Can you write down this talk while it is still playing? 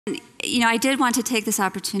I did want to take this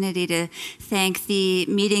opportunity to thank the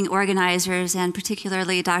meeting organizers and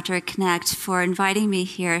particularly Dr. Knecht for inviting me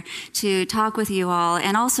here to talk with you all,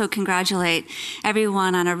 and also congratulate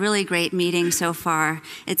everyone on a really great meeting so far.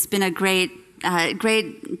 It's been a great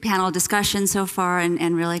panel discussion so far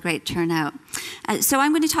and really great turnout. So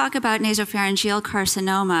I'm going to talk about nasopharyngeal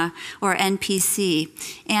carcinoma, or NPC.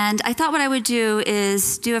 And I thought what I would do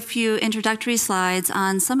is do a few introductory slides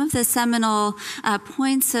on some of the seminal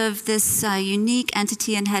points of this unique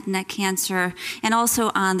entity in head and neck cancer, and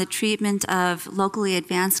also on the treatment of locally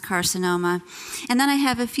advanced carcinoma. And then I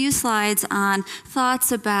have a few slides on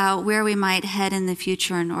thoughts about where we might head in the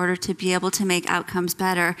future in order to be able to make outcomes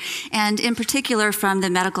better, and in particular from the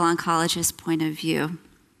medical oncologist point of view.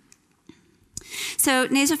 So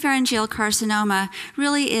nasopharyngeal carcinoma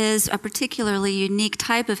really is a particularly unique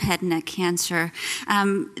type of head and neck cancer.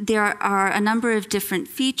 There are a number of different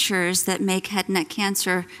features that make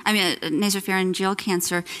nasopharyngeal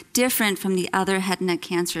cancer different from the other head and neck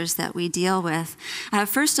cancers that we deal with.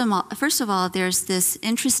 First of all, there's this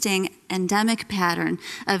interesting endemic pattern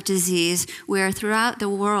of disease where throughout the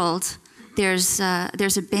world, there's a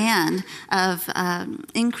band of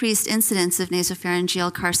increased incidence of nasopharyngeal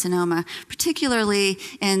carcinoma, particularly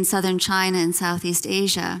in southern China and Southeast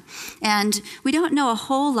Asia. And we don't know a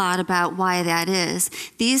whole lot about why that is.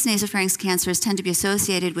 These nasopharynx cancers tend to be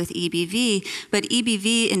associated with EBV, but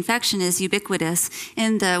EBV infection is ubiquitous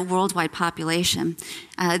in the worldwide population.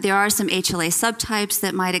 There are some HLA subtypes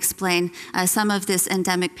that might explain some of this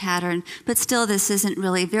endemic pattern, but still this isn't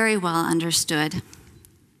really very well understood.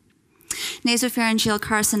 Nasopharyngeal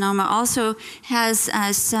carcinoma also has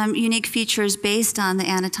some unique features based on the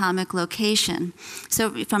anatomic location.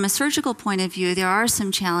 So from a surgical point of view, there are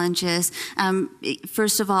some challenges.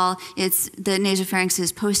 First of all, the nasopharynx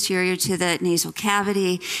is posterior to the nasal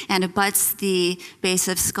cavity and abuts the base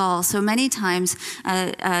of skull. So many times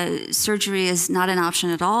surgery is not an option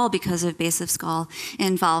at all because of base of skull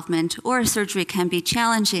involvement, or surgery can be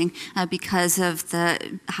challenging because of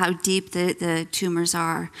how deep the tumors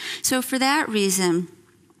are. So for that reason,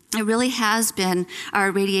 it really has been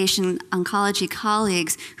our radiation oncology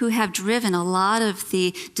colleagues who have driven a lot of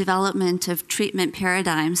the development of treatment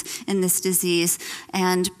paradigms in this disease,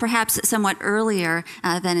 and perhaps somewhat earlier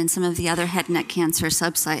than in some of the other head and neck cancer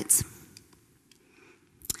subsites.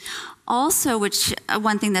 Also,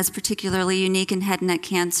 one thing that's particularly unique in head and neck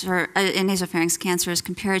cancer, in nasopharynx cancer, as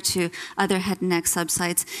compared to other head and neck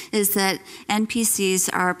subsites, is that NPCs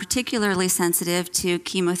are particularly sensitive to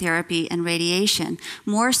chemotherapy and radiation,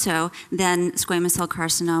 more so than squamous cell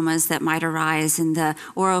carcinomas that might arise in the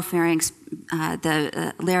oropharynx,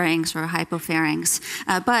 the larynx or hypopharynx.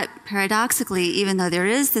 But paradoxically, even though there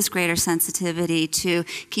is this greater sensitivity to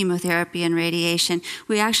chemotherapy and radiation,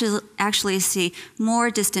 we actually see more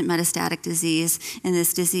distant metastatic disease in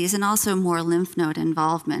this disease, and also more lymph node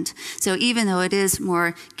involvement. So even though it is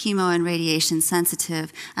more chemo and radiation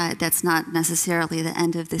sensitive, that's not necessarily the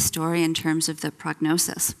end of the story in terms of the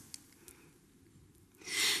prognosis.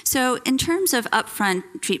 So in terms of upfront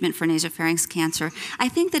treatment for nasopharynx cancer, I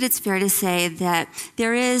think that it's fair to say that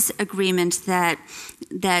there is agreement that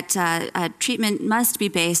treatment must be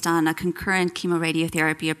based on a concurrent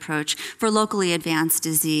chemoradiotherapy approach for locally advanced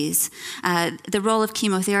disease. The role of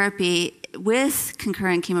chemotherapy with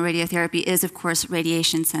concurrent chemoradiotherapy is, of course,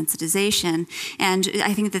 radiation sensitization. And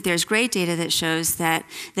I think that there's great data that shows that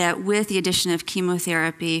with the addition of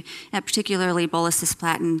chemotherapy, particularly bolus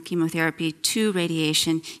cisplatin chemotherapy to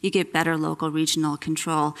radiation, you get better local regional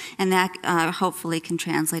control. And that hopefully can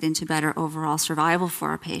translate into better overall survival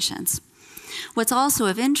for our patients. What's also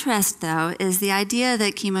of interest, though, is the idea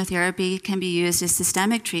that chemotherapy can be used as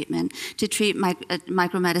systemic treatment to treat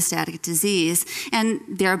micrometastatic disease and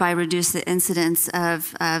thereby reduce the incidence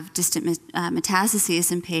of distant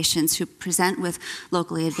metastases in patients who present with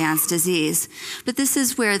locally advanced disease. But this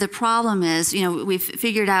is where the problem is. We've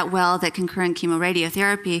figured out well that concurrent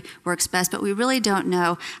chemoradiotherapy works best, but we really don't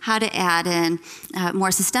know how to add in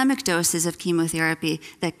more systemic doses of chemotherapy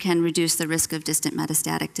that can reduce the risk of distant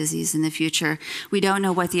metastatic disease in the future. We don't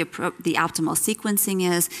know what the optimal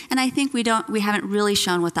sequencing is, and I think we haven't really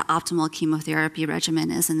shown what the optimal chemotherapy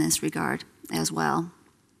regimen is in this regard as well.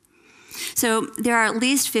 So there are at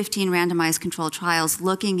least 15 randomized controlled trials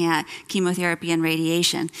looking at chemotherapy and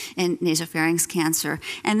radiation in nasopharynx cancer.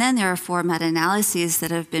 And then there are 4 meta-analyses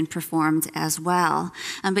that have been performed as well.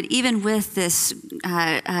 But even with this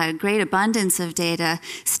great abundance of data,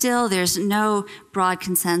 still there's no broad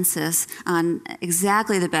consensus on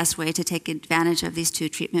exactly the best way to take advantage of these two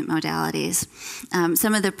treatment modalities.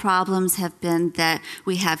 Some of the problems have been that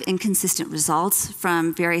we have inconsistent results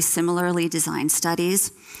from very similarly designed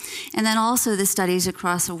studies. And then also the studies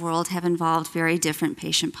across the world have involved very different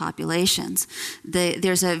patient populations.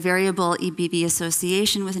 There's a variable EBV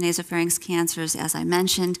association with nasopharynx cancers, as I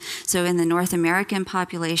mentioned. So in the North American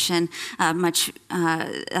population, much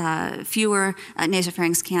fewer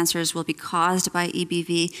nasopharynx cancers will be caused by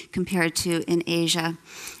EBV compared to in Asia.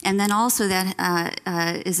 And then also that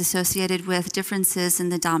is associated with differences in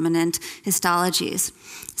the dominant histologies.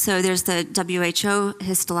 So there's the WHO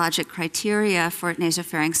histologic criteria for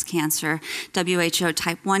nasopharynx cancer. WHO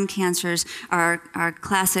type 1 cancers are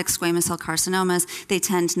classic squamous cell carcinomas. They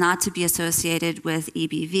tend not to be associated with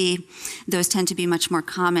EBV. Those tend to be much more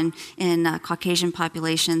common in Caucasian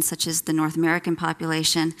populations, such as the North American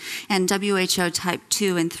population. And WHO type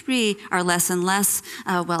 2 and 3 are less and less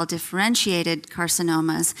well-differentiated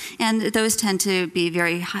carcinomas, and those tend to be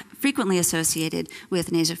very frequently associated with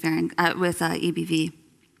EBV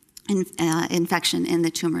infection in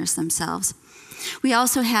the tumors themselves. We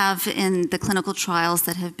also have, in the clinical trials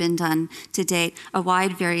that have been done to date, a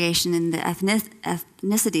wide variation in the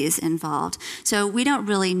ethnicities involved. So we don't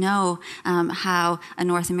really know how a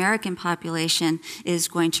North American population is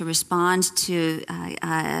going to respond to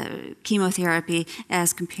chemotherapy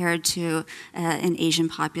as compared to an Asian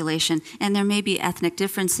population. And there may be ethnic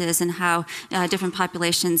differences in how different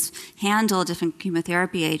populations handle different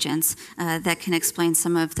chemotherapy agents that can explain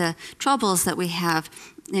some of the troubles that we have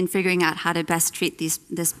in figuring out how to best treat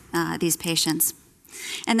these patients.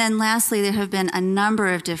 And then lastly, there have been a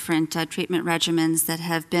number of different treatment regimens that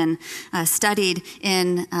have been studied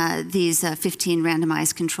in these 15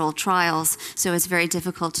 randomized controlled trials, so it's very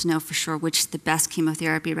difficult to know for sure which the best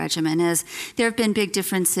chemotherapy regimen is. There have been big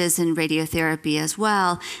differences in radiotherapy as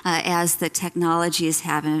well as the technologies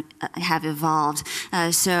have evolved.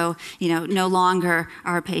 So, no longer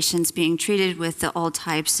are patients being treated with the old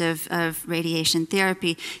types of radiation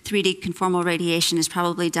therapy. 3D conformal radiation is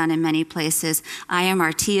probably done in many places.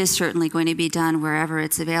 IMRT is certainly going to be done wherever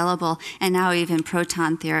it's available, and now even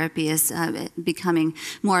proton therapy is becoming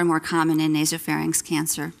more and more common in nasopharynx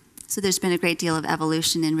cancer. So there's been a great deal of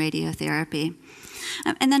evolution in radiotherapy.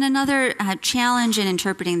 And then another challenge in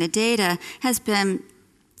interpreting the data has been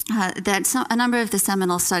that a number of the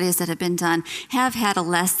seminal studies that have been done have had a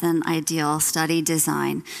less than ideal study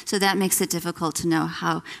design. So that makes it difficult to know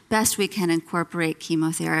how best we can incorporate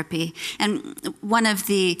chemotherapy. And one of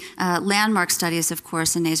the landmark studies, of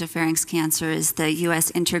course, in nasopharynx cancer is the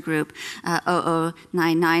US Intergroup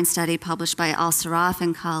 0099 study published by Al-Sarraf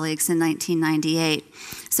and colleagues in 1998.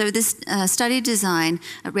 So this study design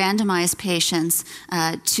randomized patients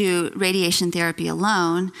to radiation therapy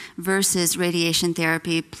alone versus radiation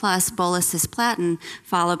therapy plus bolus cisplatin,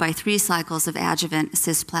 followed by 3 cycles of adjuvant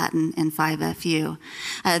cisplatin and 5-FU.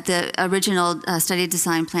 The original study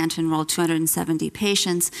design planned to enroll 270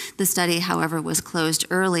 patients. The study, however, was closed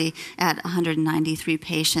early at 193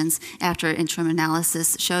 patients after interim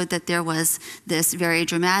analysis showed that there was this very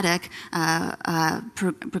dramatic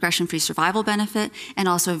progression-free survival benefit and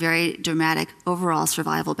also very dramatic overall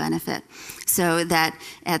survival benefit. So that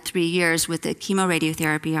at 3 years with the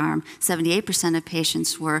chemoradiotherapy arm, 78% of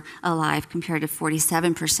patients were alive compared to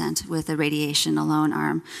 47% with the radiation alone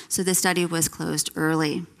arm. So the study was closed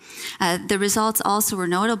early. The results also were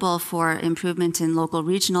notable for improvement in local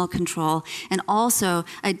regional control and also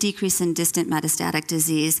a decrease in distant metastatic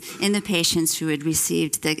disease in the patients who had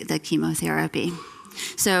received the chemotherapy.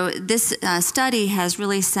 So this study has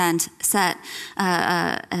really set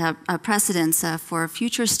a precedence for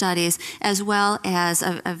future studies, as well as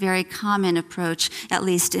a very common approach, at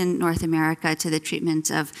least in North America, to the treatment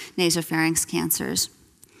of nasopharynx cancers.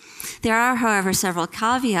 There are, however, several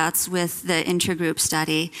caveats with the intergroup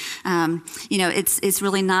study. It's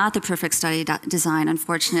really not the perfect study design,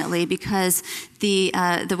 unfortunately, because the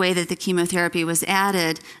way that the chemotherapy was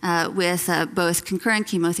added with both concurrent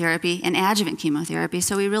chemotherapy and adjuvant chemotherapy.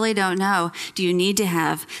 So we really don't know, do you need to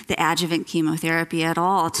have the adjuvant chemotherapy at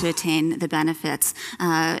all to attain the benefits?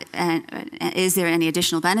 And is there any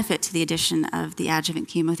additional benefit to the addition of the adjuvant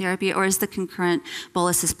chemotherapy, or is the concurrent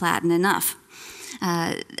bolus cisplatin enough?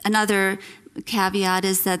 Another caveat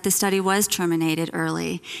is that the study was terminated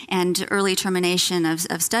early, and early termination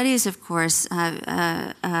of studies, of course,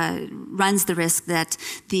 runs the risk that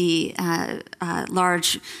the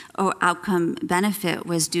large outcome benefit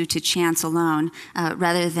was due to chance alone,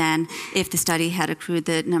 rather than if the study had accrued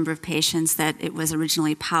the number of patients that it was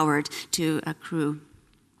originally powered to accrue.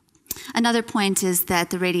 Another point is that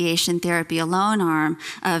the radiation therapy alone arm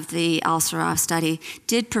of the Al-Sarraf study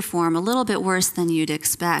did perform a little bit worse than you'd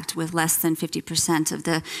expect, with less than 50% of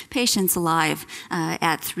the patients alive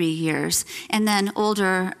at 3 years. And then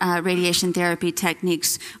older radiation therapy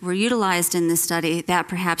techniques were utilized in this study that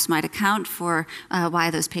perhaps might account for why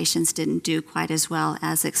those patients didn't do quite as well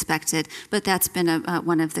as expected. But that's been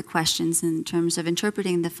one of the questions in terms of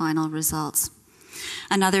interpreting the final results.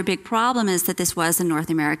 Another big problem is that this was a North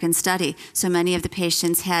American study, so many of the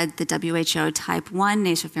patients had the WHO type 1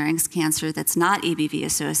 nasopharynx cancer that's not EBV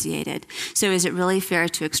associated. So is it really fair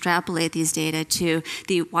to extrapolate these data to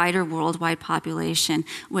the wider worldwide population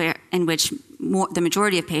in which the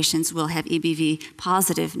majority of patients will have EBV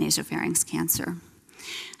positive nasopharynx cancer?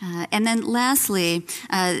 And then lastly,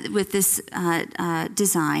 with this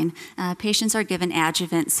design, patients are given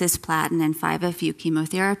adjuvant cisplatin and 5-FU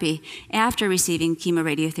chemotherapy after receiving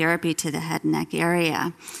chemoradiotherapy to the head and neck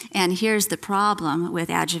area. And here's the problem with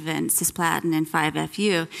adjuvant cisplatin and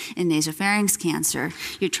 5-FU in nasopharynx cancer.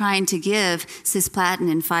 You're trying to give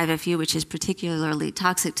cisplatin and 5-FU, which is particularly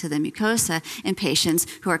toxic to the mucosa, in patients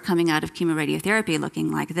who are coming out of chemoradiotherapy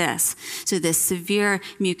looking like this. So this severe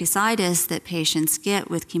mucositis that patients get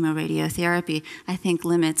with chemoradiotherapy, I think,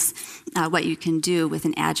 limits what you can do with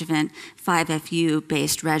an adjuvant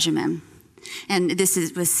 5-FU-based regimen. And this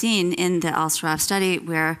was seen in the Al-Sarraf study,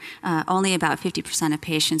 where only about 50% of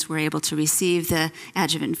patients were able to receive the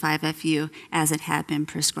adjuvant 5-FU as it had been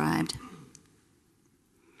prescribed.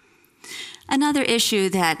 Another issue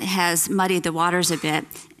that has muddied the waters a bit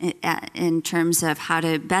in terms of how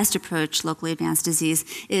to best approach locally advanced disease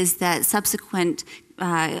is that subsequent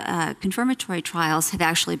confirmatory trials have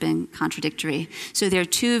actually been contradictory. So there are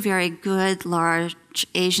two very good, large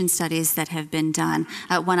Asian studies that have been done,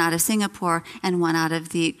 one out of Singapore and one out of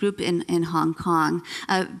the group in Hong Kong.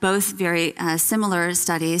 Both very similar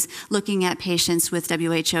studies looking at patients with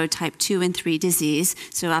WHO type 2 and 3 disease,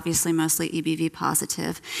 so obviously mostly EBV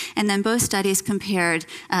positive. And then both studies compared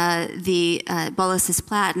the bolus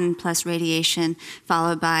cisplatin plus radiation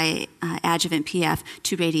followed by adjuvant PF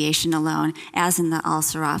to radiation alone, as in the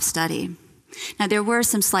Al-Sarraf study. Now, there were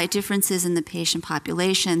some slight differences in the patient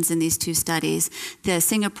populations in these two studies. The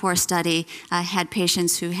Singapore study had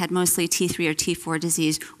patients who had mostly T3 or T4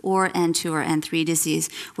 disease or N2 or N3 disease,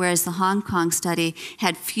 whereas the Hong Kong study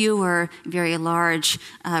had fewer very large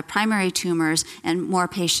primary tumors and more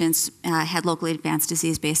patients had locally advanced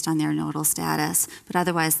disease based on their nodal status, but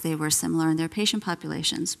otherwise they were similar in their patient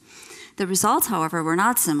populations. The results, however, were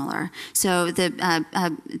not similar. So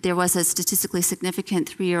there was a statistically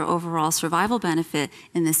significant 3-year overall survival benefit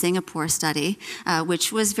in the Singapore study,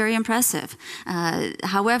 which was very impressive.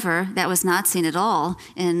 However, that was not seen at all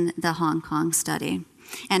in the Hong Kong study.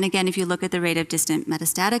 And again, if you look at the rate of distant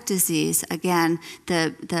metastatic disease, again,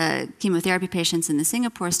 the chemotherapy patients in the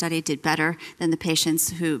Singapore study did better than the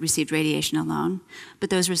patients who received radiation alone, but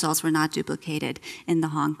those results were not duplicated in the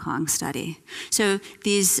Hong Kong study. So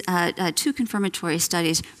these two confirmatory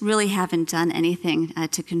studies really haven't done anything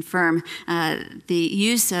to confirm the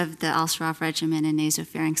use of the Al-Sarraf regimen in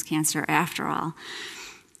nasopharynx cancer after all.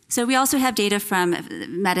 So we also have data from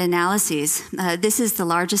meta-analyses. This is the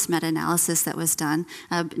largest meta-analysis that was done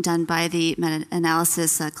by the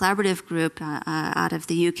meta-analysis collaborative group out of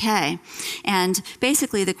the UK. And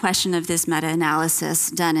basically the question of this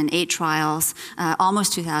meta-analysis, done in 8 trials,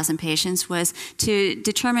 almost 2,000 patients, was to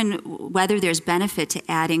determine whether there's benefit to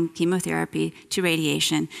adding chemotherapy to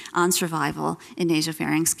radiation on survival in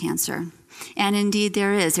nasopharynx cancer. And indeed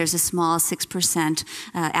there is. There's a small 6%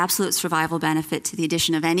 absolute survival benefit to the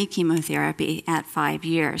addition of any chemotherapy at 5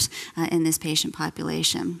 years in this patient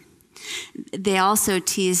population. They also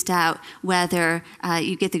teased out whether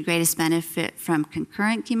you get the greatest benefit from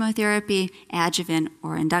concurrent chemotherapy, adjuvant,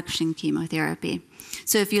 or induction chemotherapy.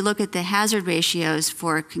 So if you look at the hazard ratios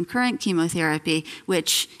for concurrent chemotherapy,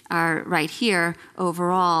 which are right here,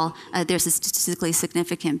 overall, there's a statistically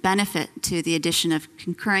significant benefit to the addition of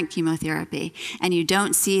concurrent chemotherapy. And you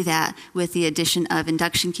don't see that with the addition of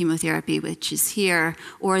induction chemotherapy, which is here,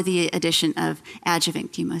 or the addition of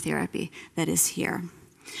adjuvant chemotherapy that is here.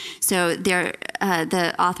 So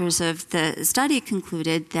the authors of the study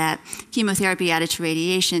concluded that chemotherapy added to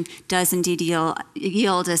radiation does indeed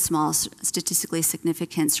yield a small statistically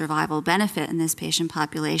significant survival benefit in this patient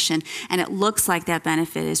population, and it looks like that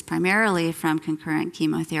benefit is primarily from concurrent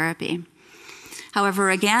chemotherapy. However,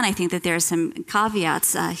 again, I think that there are some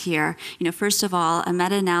caveats here. First of all, a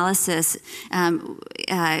meta-analysis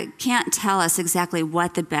can't tell us exactly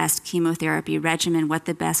what the best chemotherapy regimen, what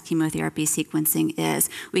the best chemotherapy sequencing is.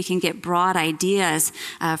 We can get broad ideas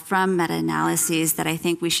from meta-analyses that I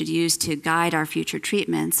think we should use to guide our future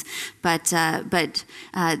treatments, but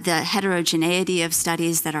the heterogeneity of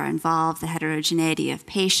studies that are involved, the heterogeneity of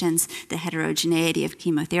patients, the heterogeneity of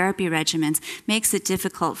chemotherapy regimens makes it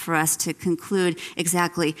difficult for us to conclude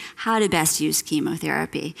exactly how to best use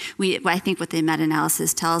chemotherapy. I think what the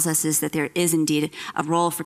meta-analysis tells us is that there is indeed a role for